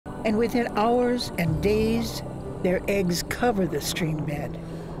And within hours and days, their eggs cover the stream bed.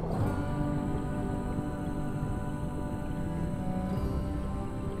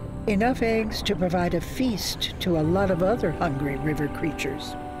 Enough eggs to provide a feast to a lot of other hungry river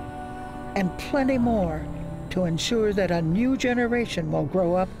creatures, and plenty more to ensure that a new generation will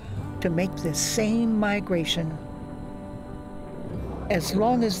grow up to make the same migration, as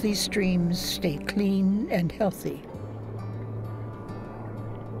long as these streams stay clean and healthy.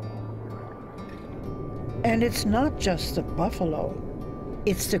 And it's not just the buffalo,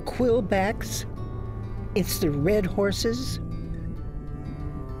 it's the quillbacks, it's the red horses,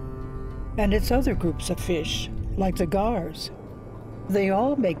 and it's other groups of fish, like the gars. They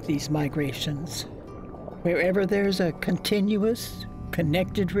all make these migrations. Wherever there's a continuous,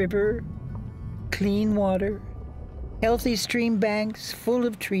 connected river, clean water, healthy stream banks full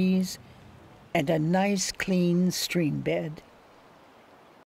of trees, and a nice, clean stream bed.